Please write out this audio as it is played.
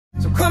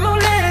Come on,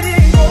 let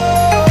it go.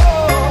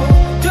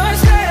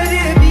 Just let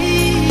it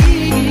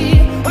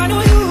be. Why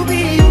don't you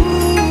be you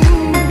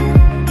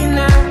and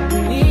not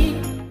me?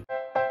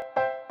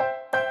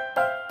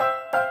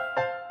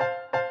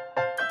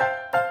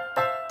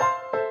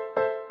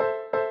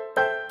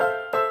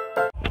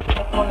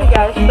 Hey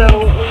guys, so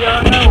we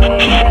are on our way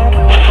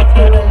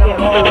to get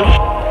food.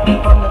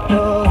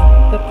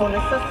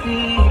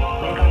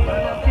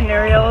 And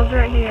Ariel is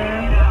right here.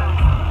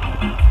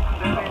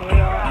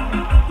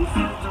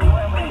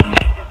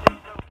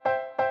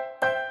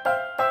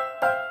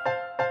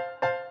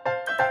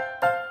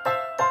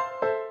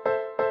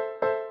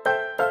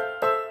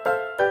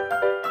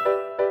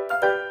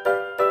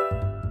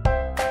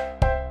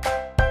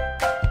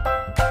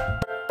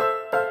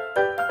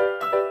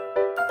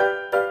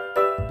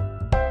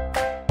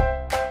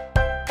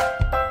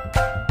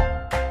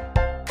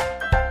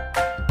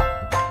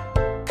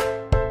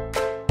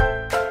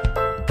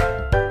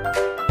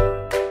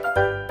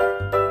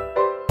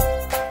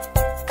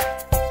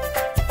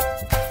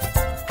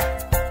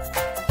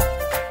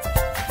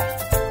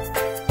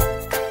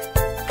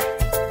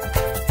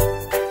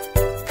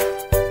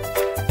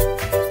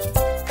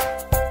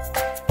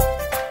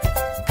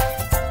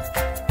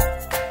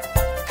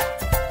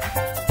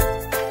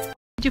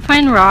 Did you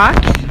find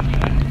rocks?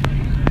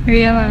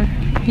 Ariella,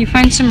 you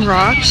find some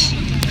rocks?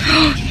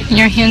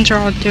 Your hands are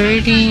all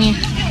dirty.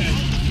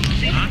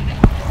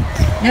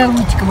 Давай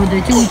ручками,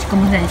 дайте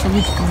ручками, дайте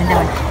ручками,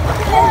 давай.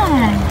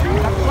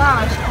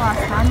 Плаваешь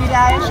классно,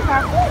 ныряешь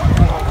как?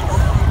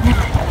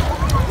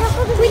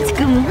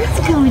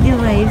 Ручками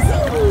давай.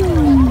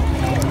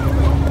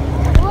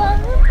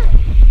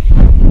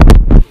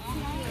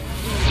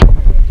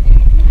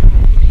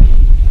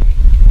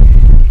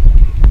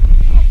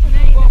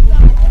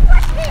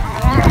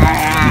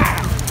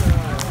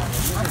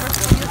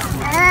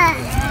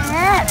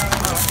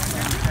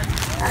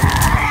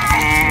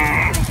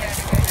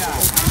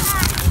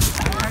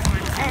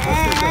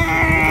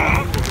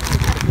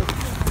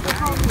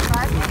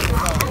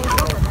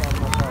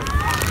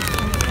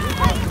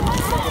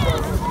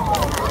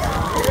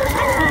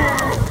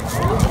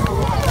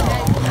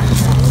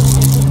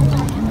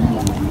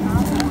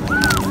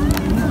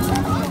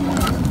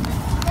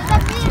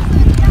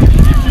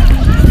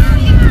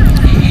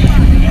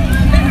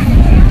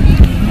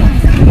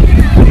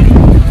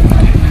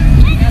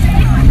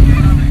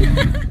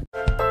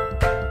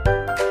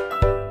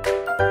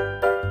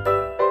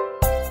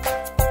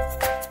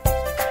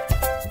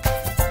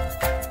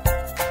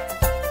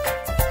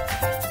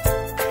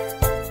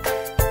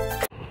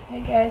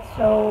 Guys,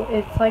 so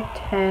it's like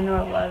 10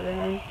 or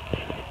 11.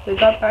 We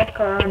got back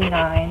around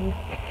 9.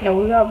 No,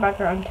 we got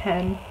back around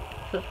 10,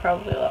 so it's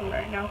probably 11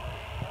 right now.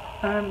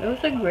 It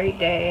was a great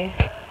day.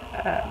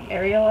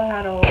 Ariella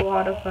had a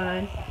lot of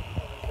fun.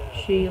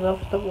 She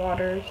loved the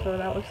water, so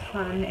that was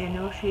fun. And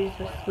now she's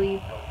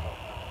asleep,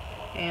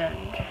 and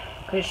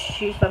because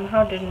she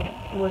somehow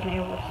wasn't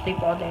able to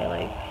sleep all day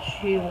like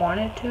she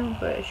wanted to,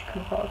 but she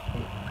couldn't fall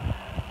asleep.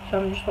 So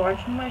I'm just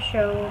watching my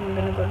show. I'm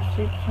gonna go to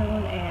sleep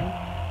soon, and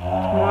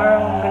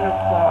tomorrow I'm gonna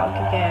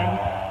vlog again,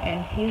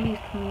 and Haley's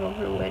coming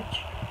over,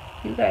 which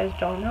you guys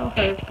don't know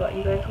her, but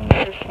you guys will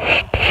meet her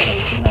tomorrow. So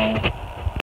good night.